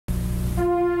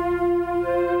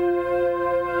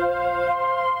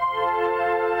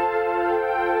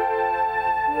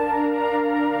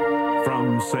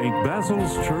St.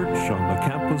 Basil's Church on the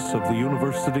campus of the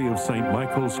University of St.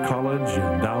 Michael's College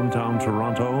in downtown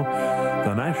Toronto,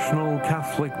 the National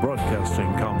Catholic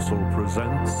Broadcasting Council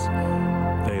presents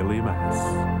Daily Mass.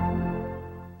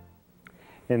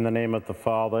 In the name of the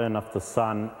Father, and of the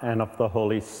Son, and of the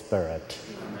Holy Spirit.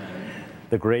 Amen.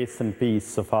 The grace and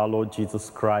peace of our Lord Jesus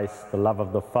Christ, the love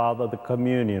of the Father, the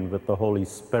communion with the Holy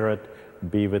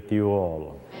Spirit be with you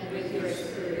all. And with your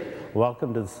spirit.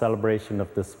 Welcome to the celebration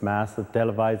of this Mass. The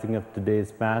televising of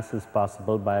today's Mass is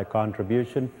possible by a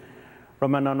contribution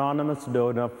from an anonymous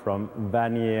donor from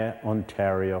Vanier,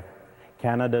 Ontario.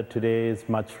 Canada today is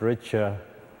much richer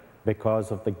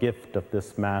because of the gift of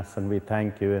this Mass, and we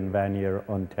thank you in Vanier,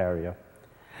 Ontario.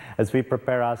 As we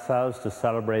prepare ourselves to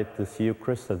celebrate this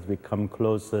Eucharist, as we come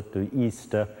closer to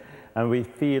Easter, and we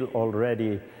feel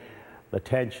already the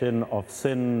tension of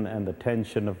sin and the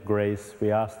tension of grace,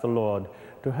 we ask the Lord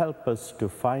to help us to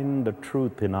find the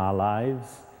truth in our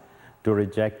lives, to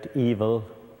reject evil,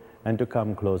 and to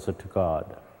come closer to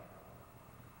God.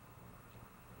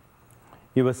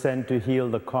 You were sent to heal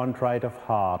the contrite of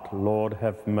heart. Lord,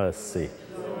 have mercy.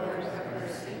 Lord, have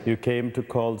mercy. You came to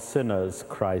call sinners.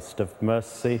 Christ, have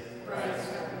mercy. Christ,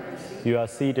 have mercy. You are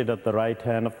seated at the right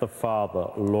hand of the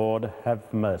Father. Lord,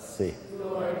 have mercy.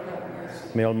 Lord, have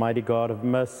mercy. May Almighty God have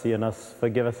mercy on us,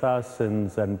 forgive us our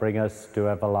sins, and bring us to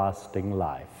everlasting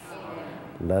life.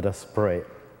 Amen. Let us pray.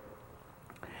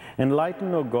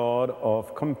 Enlighten, O God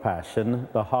of compassion,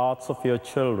 the hearts of your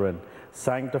children,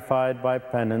 sanctified by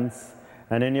penance,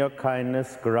 and in your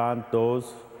kindness grant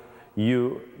those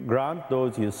you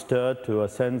stir to a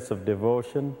sense of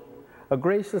devotion, a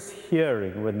gracious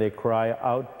hearing when they cry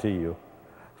out to you.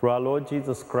 Through our Lord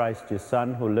Jesus Christ, your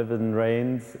Son, who lives and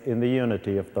reigns in the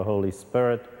unity of the Holy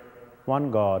Spirit, one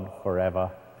God,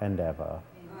 forever and ever.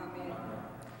 Amen.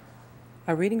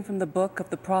 A reading from the book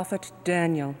of the prophet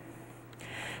Daniel.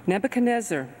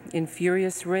 Nebuchadnezzar, in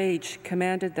furious rage,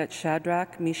 commanded that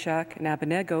Shadrach, Meshach, and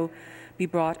Abednego be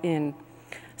brought in.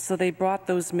 So they brought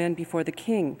those men before the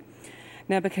king.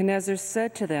 Nebuchadnezzar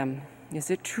said to them,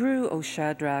 "Is it true, O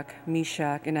Shadrach,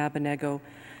 Meshach, and Abednego,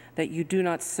 that you do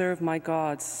not serve my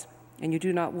gods, and you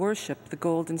do not worship the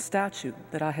golden statue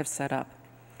that I have set up?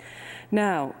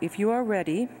 Now, if you are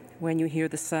ready, when you hear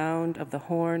the sound of the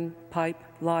horn, pipe,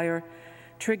 lyre,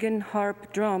 trigon,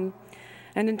 harp, drum,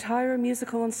 an entire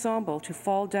musical ensemble, to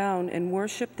fall down and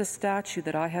worship the statue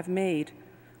that I have made,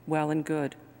 well and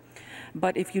good.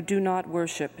 But if you do not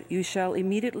worship, you shall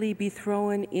immediately be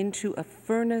thrown into a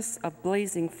furnace of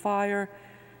blazing fire,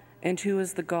 and who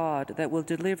is the God that will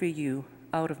deliver you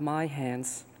out of my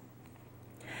hands?"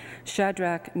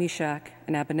 Shadrach, Meshach,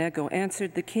 and Abednego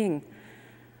answered the king,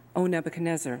 "O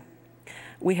Nebuchadnezzar,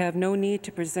 we have no need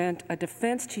to present a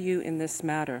defense to you in this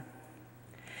matter.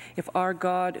 If our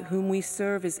God, whom we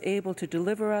serve, is able to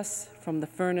deliver us from the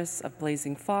furnace of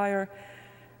blazing fire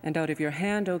and out of your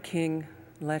hand, O king,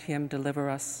 let him deliver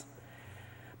us.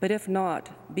 But if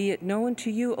not, be it known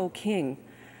to you, O king,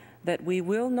 that we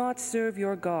will not serve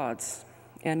your gods,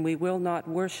 and we will not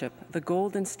worship the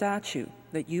golden statue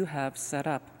that you have set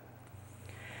up."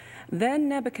 Then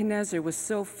Nebuchadnezzar was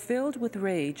so filled with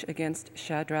rage against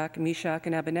Shadrach, Meshach,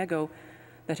 and Abednego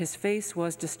that his face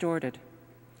was distorted.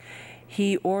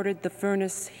 He ordered the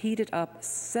furnace heated up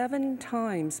 7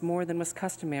 times more than was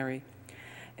customary,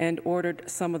 and ordered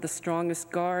some of the strongest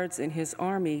guards in his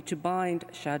army to bind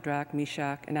Shadrach,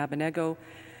 Meshach, and Abednego,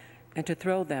 and to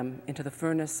throw them into the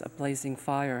furnace of blazing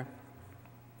fire.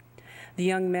 The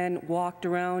young men walked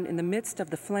around in the midst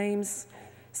of the flames,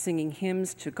 singing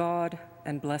hymns to God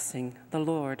and blessing the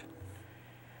Lord.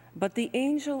 But the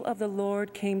angel of the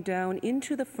Lord came down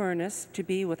into the furnace to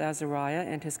be with Azariah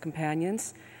and his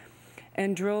companions,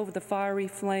 and drove the fiery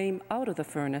flame out of the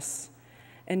furnace,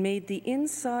 and made the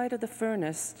inside of the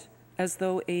furnace as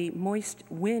though a moist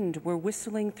wind were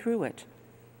whistling through it.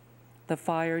 The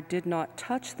fire did not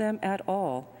touch them at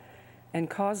all, and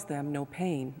caused them no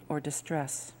pain or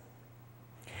distress.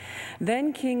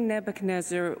 Then King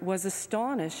Nebuchadnezzar was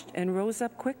astonished and rose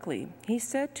up quickly. He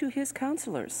said to his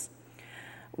counselors,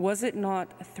 "Was it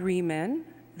not 3 men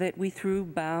that we threw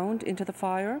bound into the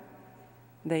fire?"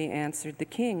 They answered the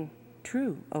king,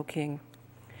 "True, O king."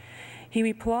 He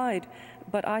replied,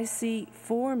 "But I see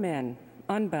 4 men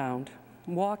unbound,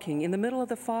 walking in the middle of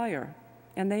the fire,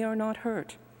 and they are not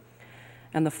hurt.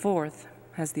 And the 4th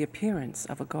has the appearance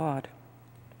of a god."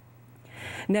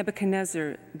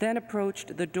 Nebuchadnezzar then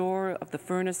approached the door of the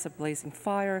furnace of blazing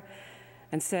fire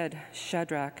and said,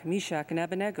 "Shadrach, Meshach, and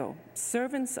Abednego,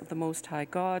 servants of the Most High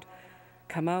God,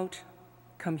 come out,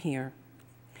 come here."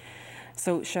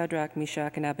 So Shadrach,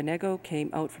 Meshach, and Abednego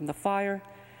came out from the fire,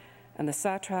 and the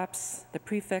satraps, the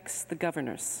prefects, the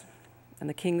governors, and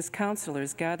the king's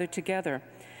counselors gathered together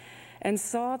and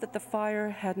saw that the fire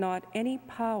had not any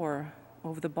power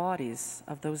over the bodies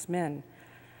of those men.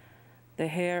 The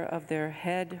hair of their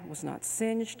head was not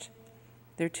singed,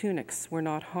 their tunics were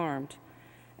not harmed,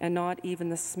 and not even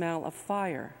the smell of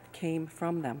fire came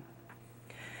from them.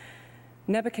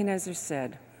 Nebuchadnezzar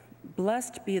said,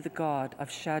 "Blessed be the God of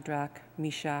Shadrach,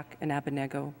 Meshach, and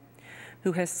Abednego,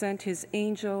 who has sent his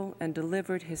angel and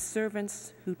delivered his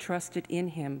servants who trusted in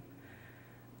him.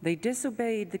 They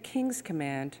disobeyed the king's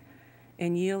command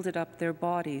and yielded up their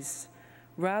bodies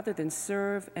rather than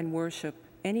serve and worship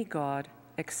any god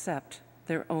except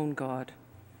their own God."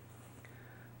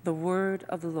 The word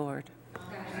of the Lord.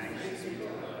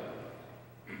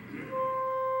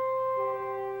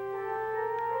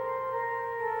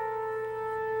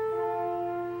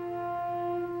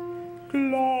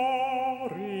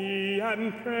 Glory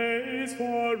and praise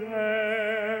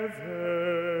forever.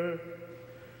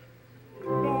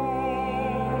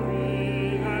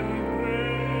 Glory and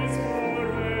praise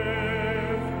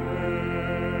forever.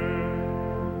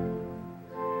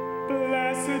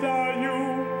 Blessed are you,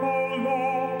 O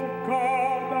Lord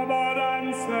God of our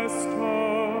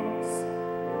ancestors,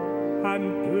 and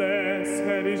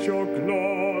blessed is your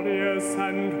glorious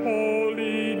and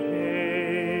holy name.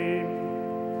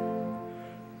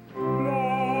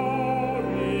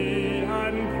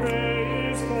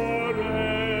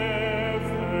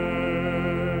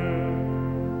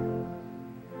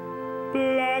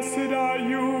 Blessed are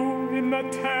you in the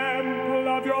temple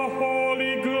of your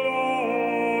holy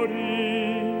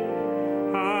glory,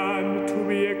 and to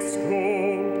be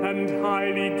extolled and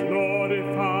highly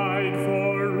glorified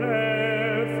forever.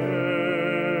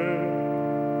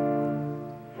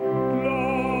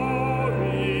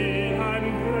 Glory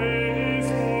and praise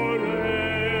forever.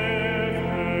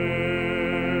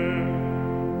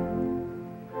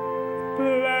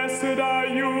 Blessed are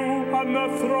you on the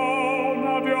throne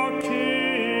of your kingdom,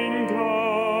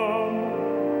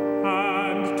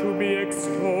 and to be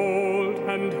extolled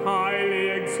and highly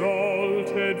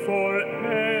exalted forever.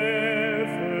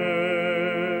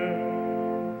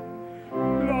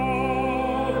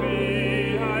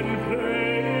 Glory and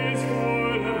praise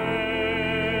forever.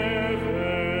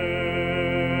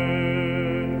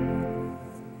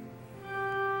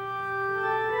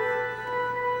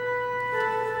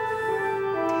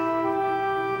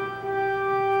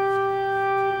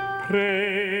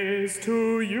 Praise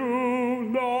to you,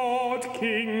 Lord,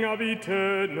 King of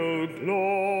eternal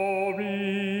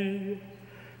glory.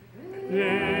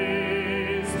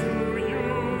 Praise to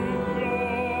you,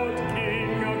 Lord,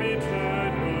 King of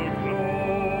eternal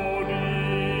glory.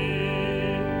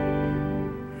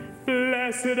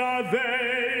 Blessed are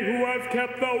they who have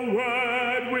kept the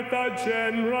word with a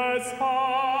generous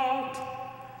heart,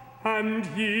 and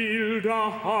yield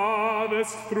a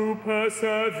harvest through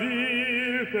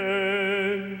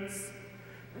perseverance.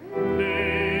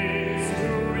 Praise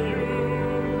to you,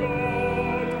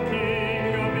 Lord,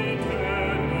 King of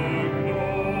eternal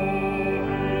glory.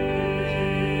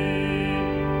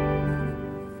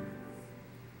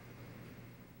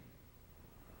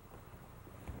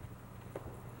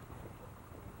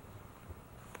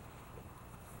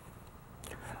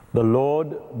 The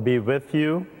Lord be with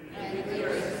you.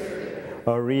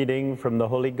 A reading from the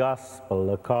Holy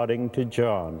Gospel according to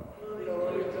John.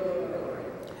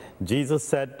 Jesus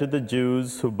said to the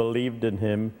Jews who believed in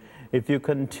him, "If you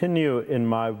continue in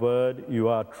my word, you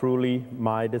are truly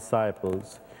my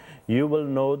disciples. You will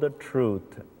know the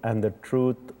truth, and the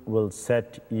truth will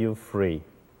set you free."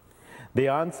 They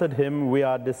answered him, "We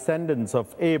are descendants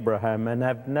of Abraham and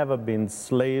have never been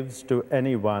slaves to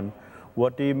anyone.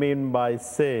 What do you mean by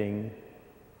saying,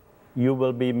 'You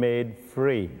will be made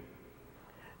free'?"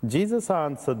 Jesus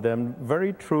answered them,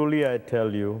 "Very truly I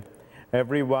tell you,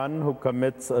 everyone who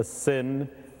commits a sin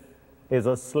is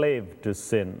a slave to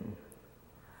sin.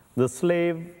 The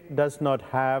slave does not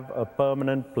have a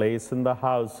permanent place in the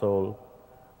household.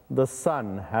 The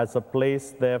Son has a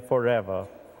place there forever.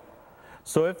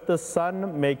 So if the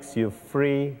Son makes you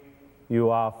free,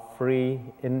 you are free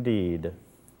indeed.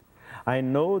 I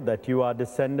know that you are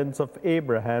descendants of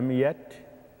Abraham, yet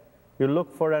you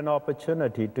look for an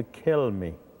opportunity to kill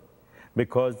me,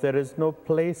 because there is no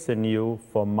place in you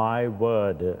for my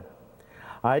word.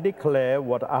 I declare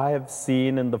what I have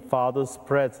seen in the Father's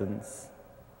presence.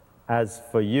 As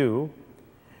for you,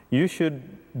 you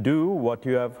should do what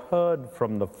you have heard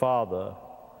from the Father."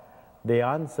 They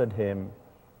answered him,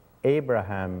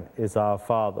 "Abraham is our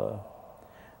father."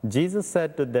 Jesus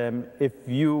said to them, "If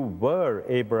you were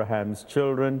Abraham's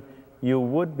children, you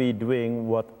would be doing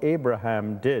what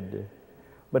Abraham did.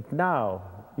 but now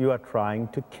you are trying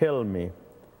to kill me,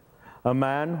 a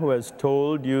man who has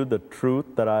told you the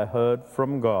truth that I heard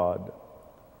from God.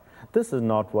 This is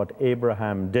not what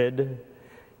Abraham did.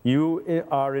 You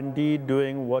are indeed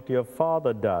doing what your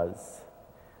father does."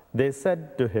 They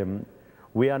said to him,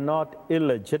 "We are not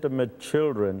illegitimate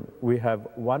children. We have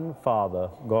one Father,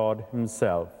 God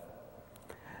Himself."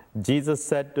 Jesus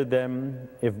said to them,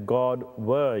 "If God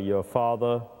were your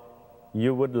Father,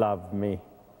 you would love me.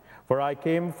 For I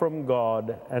came from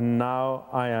God, and now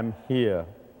I am here.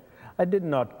 I did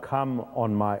not come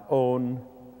on my own,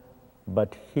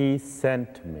 but He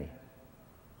sent me."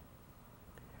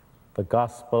 The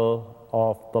Gospel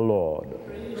of the Lord.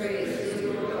 Praise to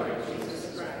you, Lord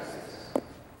Jesus Christ.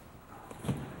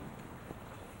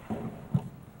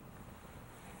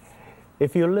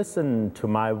 If you listen to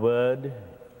my word,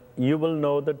 you will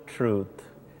know the truth,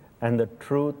 and the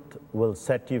truth will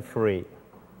set you free.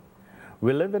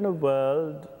 We live in a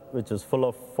world which is full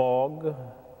of fog,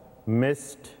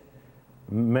 mist,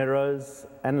 mirrors,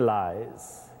 and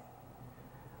lies.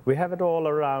 We have it all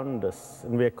around us,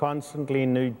 and we constantly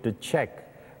need to check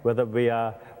whether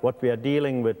what we are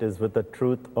dealing with is with the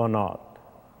truth or not.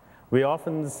 We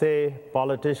often say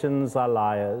politicians are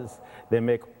liars. They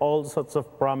make all sorts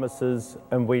of promises,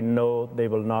 and we know they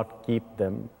will not keep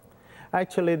them.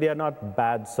 Actually, they are not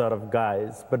bad sort of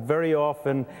guys, but very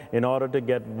often, in order to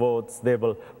get votes, they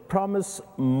will promise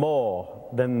more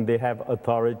than they have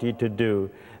authority to do.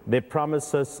 They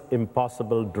promise us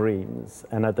impossible dreams,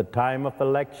 and at the time of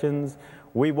elections,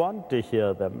 we want to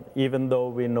hear them, even though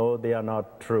we know they are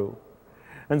not true.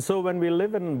 And so when we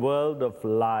live in a world of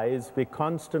lies, we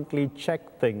constantly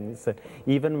check things. And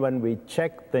even when we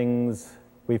check things,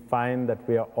 we find that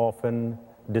we are often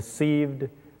deceived,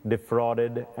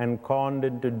 defrauded, and conned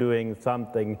into doing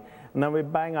something. And then we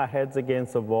bang our heads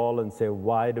against the wall and say,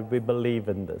 why did we believe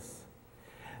in this?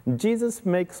 Jesus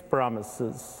makes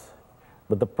promises.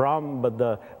 But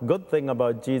the good thing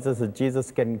about Jesus is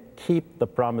Jesus can keep the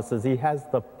promises. He has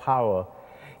the power.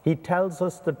 He tells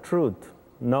us the truth.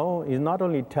 No, He not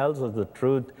only tells us the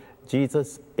truth,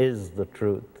 Jesus is the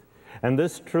truth. And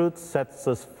this truth sets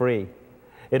us free.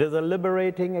 It is a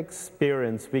liberating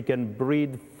experience. We can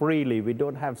breathe freely. We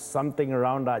don't have something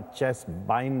around our chest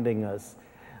binding us.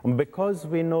 And because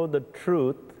we know the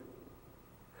truth,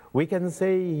 we can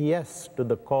say yes to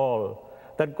the call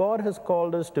that God has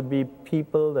called us to be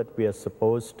people that we are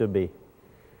supposed to be.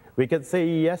 We can say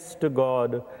yes to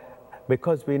God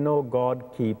because we know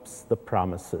God keeps the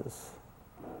promises.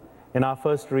 In our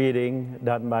first reading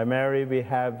done by Mary, we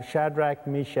have Shadrach,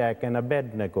 Meshach, and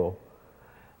Abednego.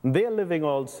 They are living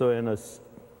also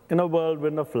in a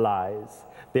whirlwind of lies.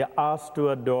 They are asked to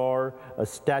adore a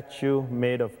statue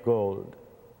made of gold.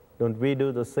 Don't we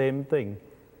do the same thing?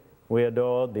 We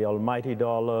adore the almighty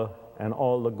dollar and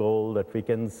all the gold that we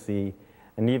can see,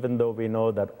 and even though we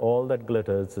know that all that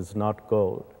glitters is not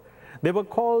gold. They were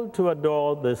called to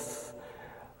adore this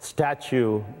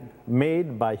statue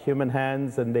made by human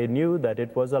hands, and they knew that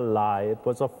it was a lie, it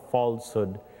was a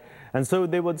falsehood. And so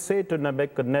they would say to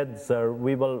Nebuchadnezzar,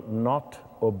 "We will not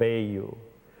obey you."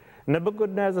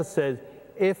 Nebuchadnezzar says,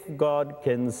 "If God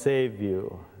can save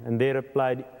you." And they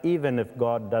replied, "Even if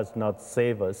God does not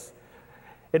save us."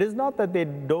 It is not that they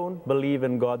don't believe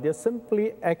in God, they're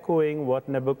simply echoing what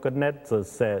Nebuchadnezzar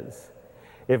says.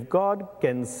 If God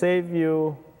can save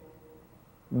you,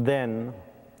 then,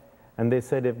 and they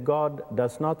said, if God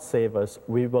does not save us,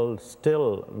 we will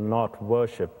still not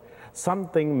worship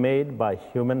something made by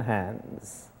human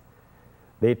hands.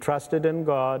 They trusted in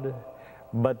God,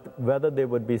 but whether they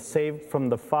would be saved from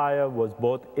the fire was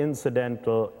both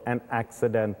incidental and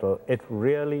accidental. It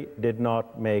really did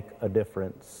not make a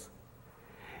difference.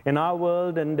 In our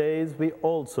world and days, we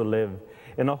also live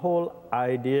in a whole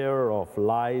idea of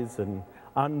lies and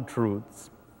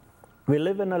untruths. We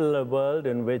live in a world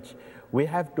in which we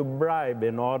have to bribe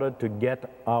in order to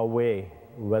get our way,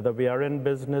 whether we are in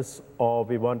business or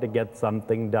we want to get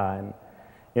something done.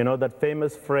 You know that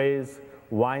famous phrase,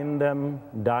 wine them,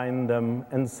 dine them,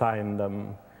 and sign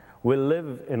them. We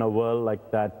live in a world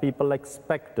like that. People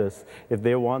expect us, if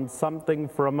they want something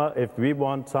from us, if we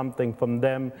want something from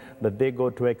them, that they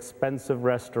go to expensive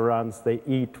restaurants, they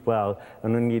eat well,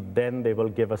 and only then they will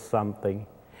give us something.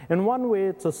 In one way,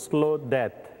 it's a slow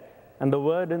death. And the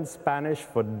word in Spanish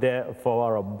for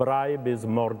a bribe is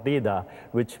mordida,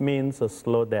 which means a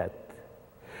slow death.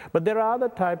 But there are other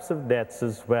types of deaths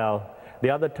as well. The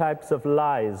other types of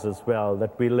lies as well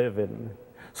that we live in.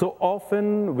 So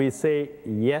often we say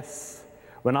yes,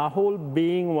 when our whole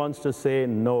being wants to say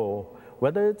no,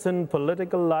 whether it's in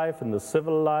political life, in the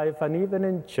civil life, and even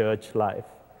in church life.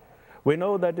 We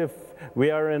know that if we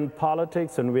are in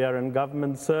politics and we are in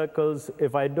government circles,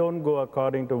 if I don't go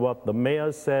according to what the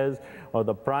mayor says, or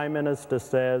the prime minister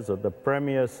says, or the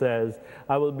premier says,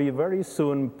 I will be very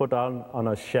soon put on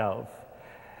a shelf.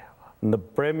 And the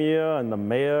premier and the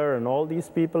mayor and all these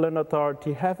people in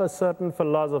authority have a certain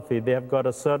philosophy. They have got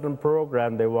a certain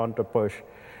program they want to push.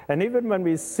 And even when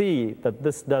we see that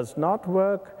this does not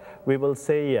work, we will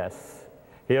say yes.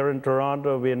 Here in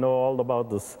Toronto, we know all about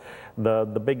this, the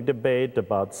big debate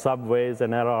about subways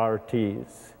and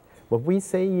LRTs. But we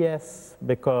say yes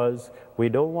because we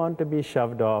don't want to be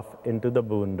shoved off into the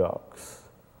boondocks.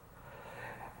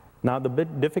 Now, the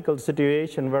bit difficult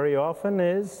situation very often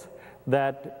is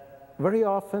that very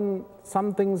often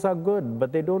some things are good,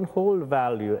 but they don't hold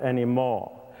value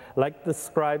anymore. Like the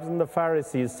scribes and the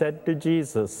Pharisees said to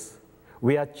Jesus,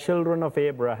 we are children of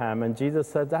Abraham. And Jesus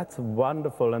said, that's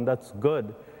wonderful and that's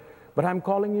good. But I'm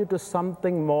calling you to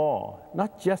something more.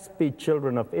 Not just be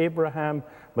children of Abraham,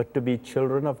 but to be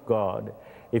children of God.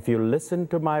 If you listen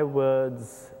to my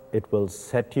words, it will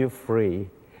set you free.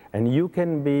 And you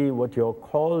can be what you're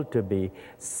called to be.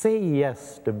 Say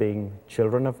yes to being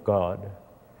children of God.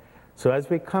 So as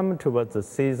we come towards the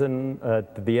season,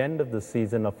 to the end of the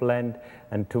season of Lent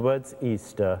and towards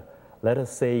Easter, let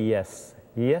us say yes.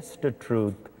 Yes to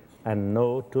truth and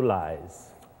no to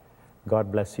lies.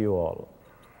 God bless you all.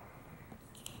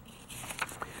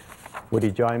 Would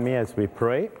you join me as we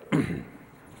pray?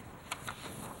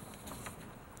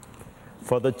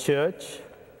 For the church,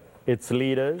 its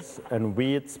leaders, and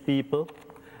we, its people,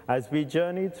 as we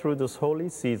journey through this holy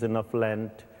season of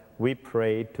Lent, we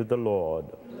pray to the Lord.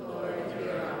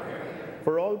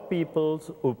 For all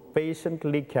peoples who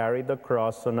patiently carry the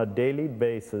cross on a daily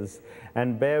basis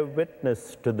and bear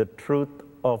witness to the truth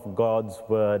of God's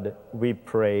word, we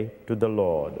pray to the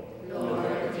Lord.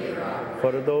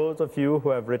 For those of you who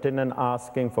have written and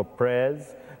asking for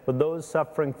prayers, for those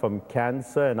suffering from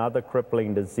cancer and other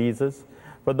crippling diseases,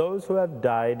 for those who have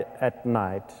died at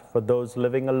night, for those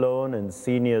living alone in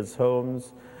seniors'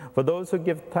 homes, for those who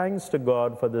give thanks to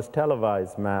God for this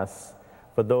televised Mass,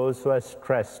 for those who are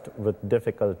stressed with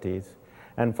difficulties,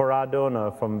 and for our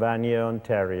donor from Vanier,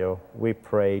 Ontario, we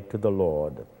pray to the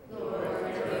Lord.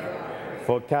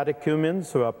 For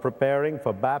catechumens who are preparing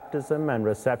for baptism and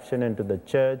reception into the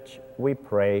church, we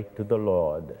pray to the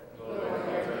Lord.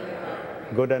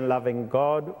 Good and loving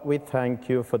God, we thank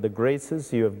you for the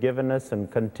graces you have given us and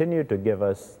continue to give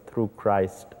us through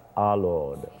Christ our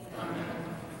Lord. Amen.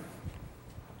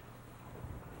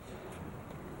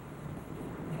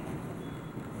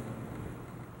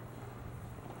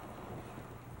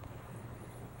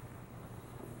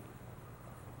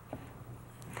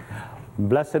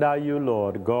 Blessed are you,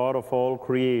 Lord, God of all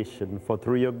creation, for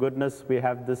through your goodness we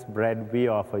have this bread we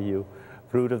offer you.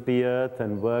 Fruit of the earth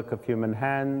and work of human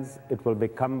hands, it will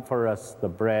become for us the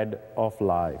bread of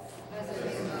life.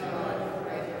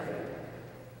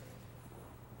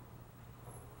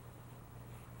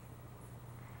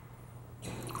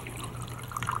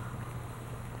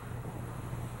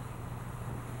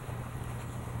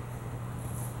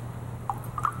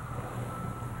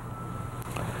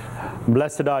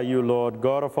 Blessed are you, Lord,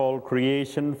 God of all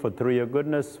creation, for through your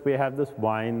goodness we have this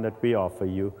wine that we offer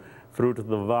you. Fruit of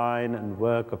the vine and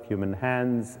work of human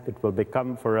hands, it will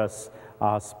become for us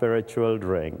our spiritual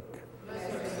drink.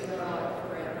 Blessed be God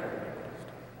forever.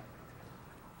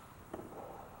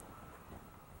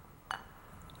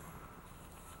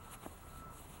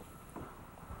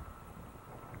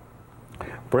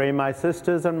 Pray, my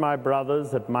sisters and my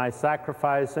brothers, that my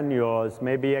sacrifice and yours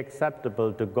may be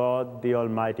acceptable to God, the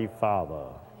Almighty Father.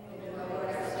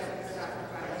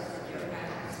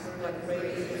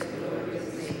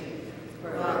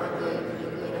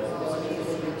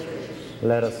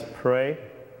 Let us pray.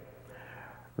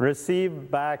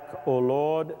 Receive back, O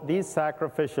Lord, these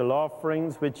sacrificial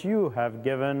offerings which you have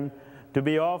given to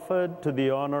be offered to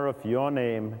the honor of your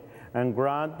name, and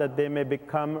grant that they may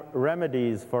become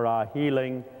remedies for our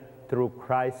healing through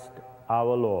Christ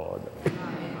our Lord.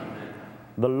 Amen.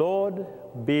 The Lord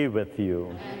be with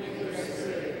you. And with your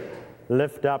spirit.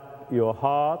 Lift up your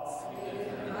hearts.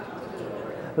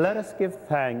 Let us give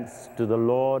thanks to the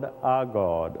Lord our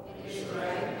God.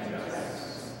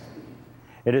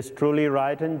 It is truly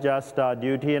right and just, our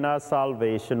duty and our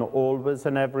salvation, always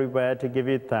and everywhere to give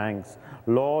you thanks,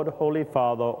 Lord, Holy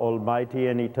Father, Almighty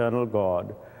and eternal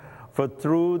God. For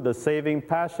through the saving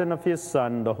passion of your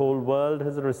Son, the whole world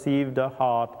has received a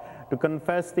heart to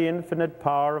confess the infinite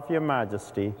power of your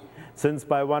majesty. Since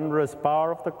by wondrous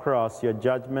power of the cross, your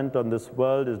judgment on this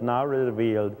world is now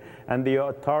revealed, and the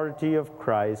authority of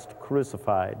Christ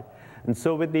crucified. And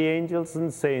so with the angels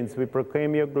and saints we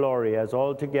proclaim your glory as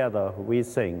all together we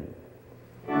sing.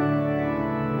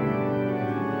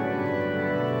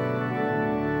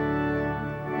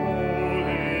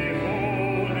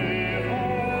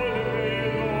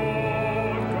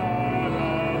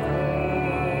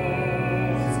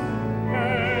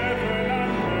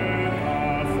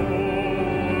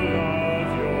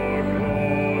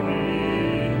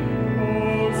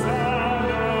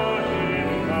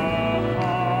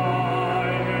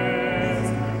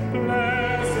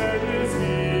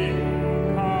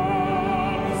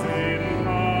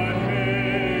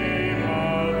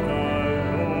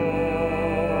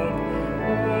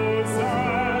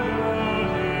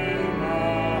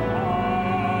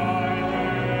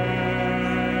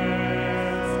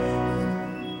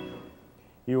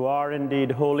 You are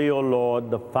indeed holy, O Lord,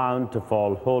 the fount of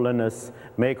all holiness.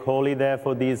 Make holy,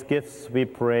 therefore, these gifts, we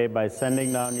pray, by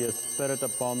sending down your Spirit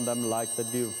upon them like the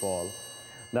dewfall,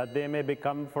 that they may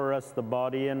become for us the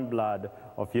body and blood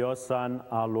of your Son,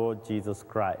 our Lord Jesus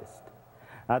Christ.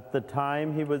 At the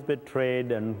time he was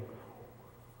betrayed and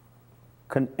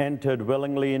entered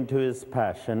willingly into his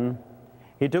passion,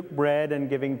 he took bread and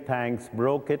giving thanks,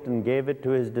 broke it and gave it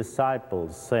to his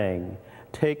disciples, saying,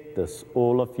 "Take this,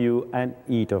 all of you, and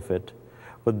eat of it,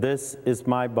 for this is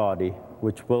my body,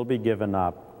 which will be given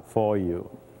up for you."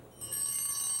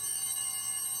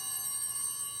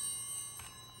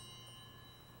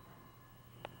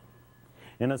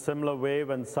 In a similar way,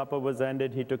 when supper was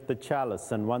ended, he took the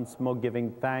chalice, and once more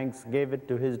giving thanks, gave it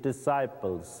to his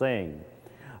disciples, saying,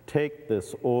 "Take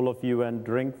this, all of you, and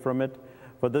drink from it,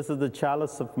 for this is the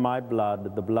chalice of my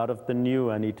blood, the blood of the new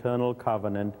and eternal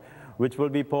covenant, which will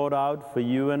be poured out for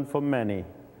you and for many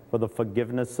for the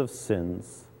forgiveness of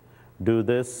sins. Do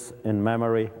this in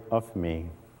memory of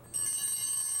me."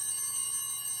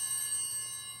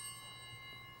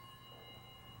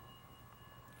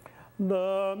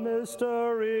 The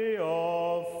mystery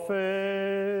of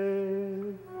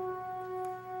faith.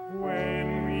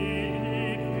 When we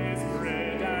eat his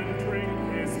bread and drink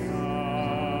his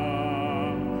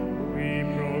cup, we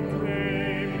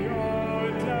proclaim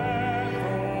your death,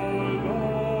 O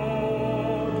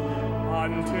Lord,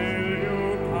 until you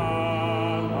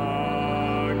come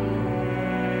again.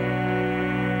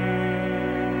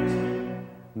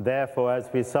 Therefore, as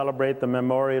we celebrate the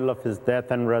memorial of his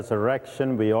death and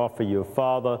resurrection, we offer you,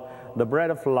 Father, the bread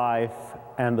of life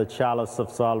and the chalice of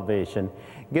salvation,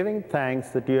 giving thanks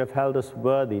that you have held us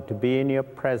worthy to be in your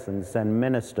presence and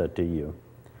minister to you.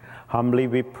 Humbly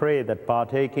we pray that,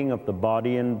 partaking of the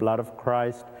body and blood of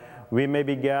Christ, we may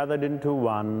be gathered into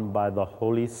one by the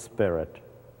Holy Spirit.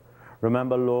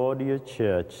 Remember, Lord, your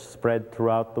church spread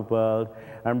throughout the world,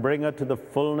 and bring her to the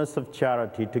fullness of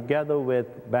charity, together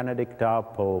with Benedict our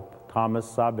Pope,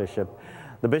 Thomas our Bishop,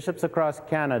 the bishops across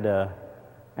Canada,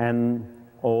 and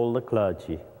all the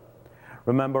clergy.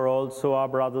 Remember also our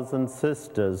brothers and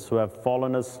sisters who have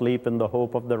fallen asleep in the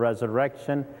hope of the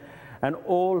resurrection, and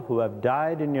all who have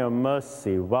died in your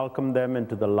mercy. Welcome them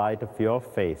into the light of your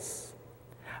face.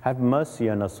 Have mercy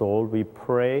on us all, we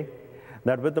pray,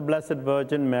 that with the Blessed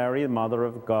Virgin Mary, Mother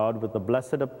of God, with the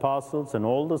blessed apostles and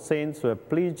all the saints who have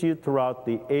pleased you throughout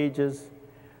the ages,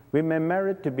 we may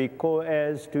merit to be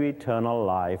co-heirs to eternal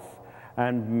life,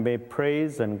 and may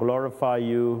praise and glorify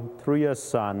you through your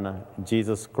Son,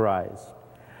 Jesus Christ.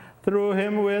 Through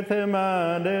him, with him,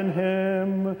 and in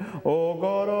him, O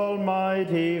God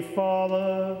Almighty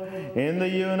Father, in the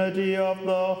unity of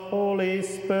the Holy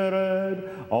Spirit,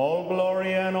 all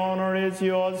glory and honor is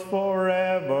yours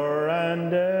forever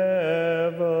and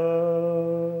ever.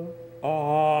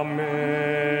 Amen.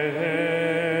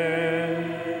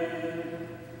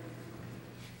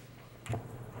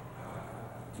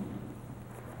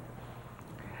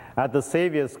 At the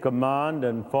Savior's command,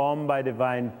 and formed by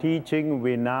divine teaching,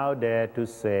 we now dare to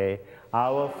say,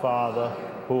 Our Father,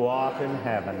 who art in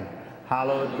heaven,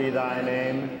 hallowed be thy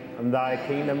name, and thy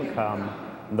kingdom come.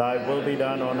 Thy will be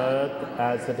done on earth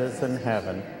as it is in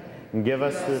heaven. And give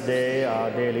us this day our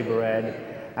daily bread,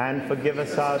 and forgive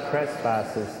us our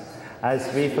trespasses,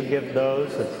 as we forgive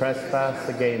those who trespass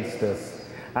against us.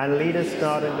 And lead us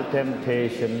not into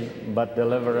temptation, but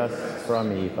deliver us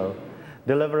from evil.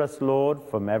 Deliver us, Lord,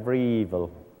 from every evil.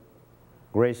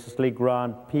 Graciously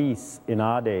grant peace in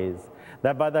our days,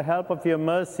 that by the help of your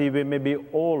mercy we may be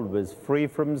always free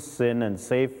from sin and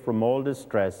safe from all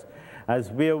distress, as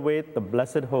we await the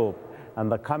blessed hope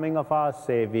and the coming of our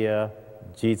Savior,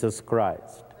 Jesus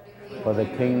Christ. For the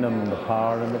kingdom, the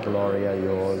power, and the glory are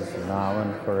yours, now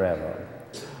and forever.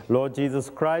 Lord Jesus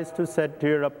Christ, who said to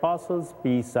your apostles,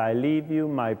 Peace I leave you,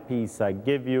 my peace I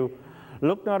give you,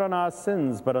 Look not on our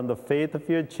sins, but on the faith of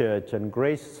your church, and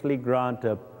graciously grant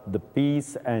her the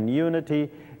peace and unity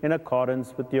in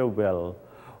accordance with your will,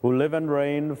 who live and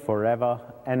reign forever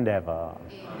and ever.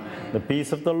 Amen. The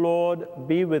peace of the Lord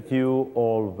be with you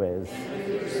always.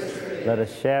 Let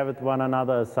us share with one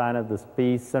another a sign of this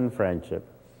peace and friendship.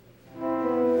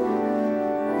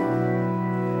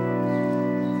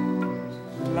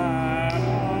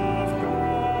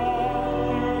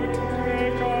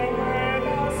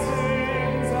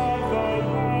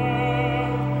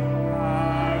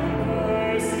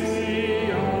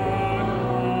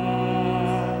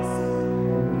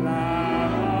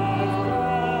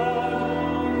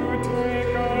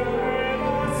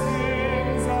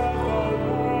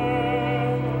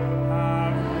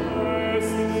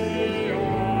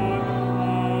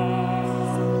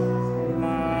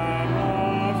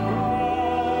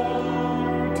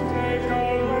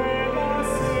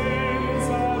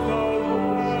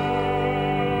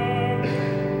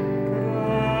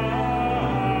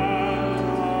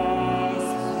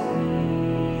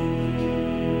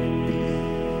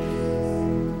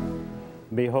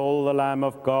 Behold the Lamb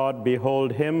of God,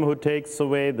 behold him who takes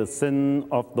away the sin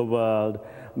of the world.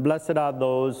 Blessed are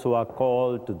those who are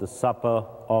called to the supper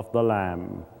of the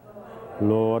Lamb.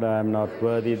 Lord, I am not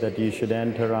worthy that you should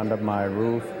enter under my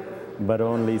roof, but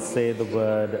only say the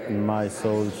word, and my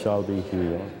soul shall be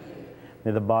healed.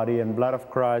 May the body and blood of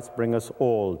Christ bring us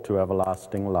all to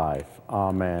everlasting life.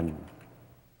 Amen.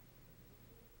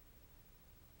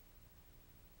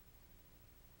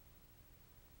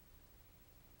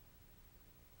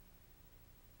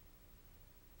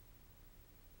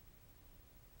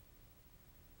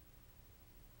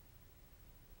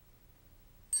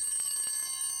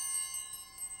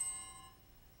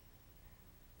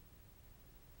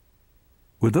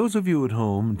 Would those of you at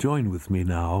home join with me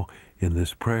now in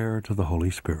this prayer to the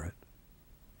Holy Spirit?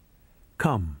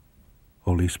 Come,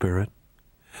 Holy Spirit,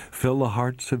 fill the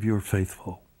hearts of your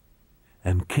faithful,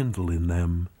 and kindle in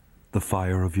them the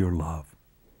fire of your love.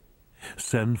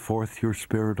 Send forth your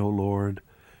Spirit, O Lord,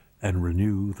 and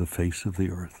renew the face of the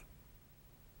earth.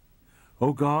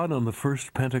 O God, on the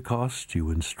first Pentecost you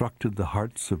instructed the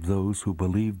hearts of those who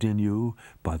believed in you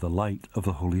by the light of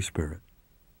the Holy Spirit.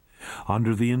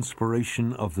 Under the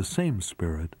inspiration of the same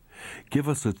Spirit, give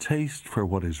us a taste for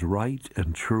what is right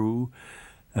and true,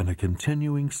 and a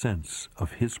continuing sense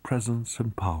of his presence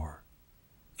and power,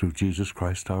 through Jesus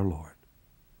Christ our Lord.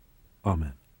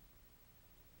 Amen.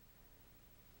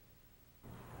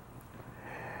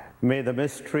 May the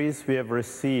mysteries we have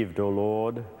received, O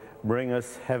Lord, bring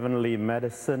us heavenly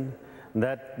medicine,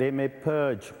 that they may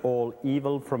purge all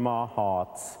evil from our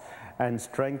hearts and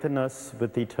strengthen us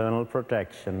with eternal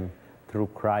protection through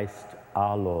Christ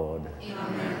our Lord.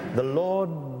 Amen. The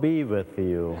Lord be with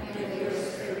you.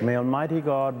 May Almighty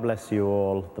God bless you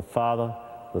all, the Father,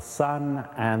 the Son,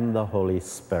 and the Holy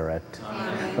Spirit.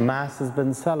 Amen. The Mass has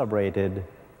been celebrated.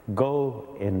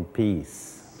 Go in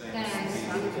peace. Thanks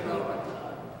be to God.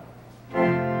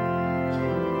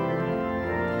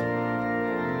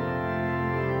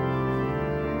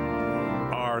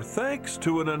 Our thanks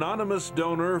to an anonymous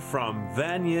donor from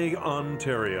Vanier,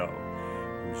 Ontario,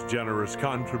 whose generous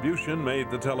contribution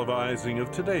made the televising of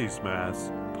today's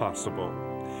Mass possible.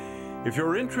 If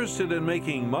you're interested in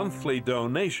making monthly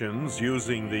donations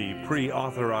using the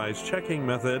pre-authorized checking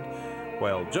method,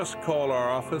 well, just call our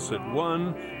office at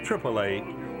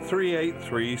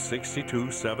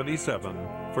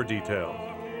 1-888-383-6277 for details.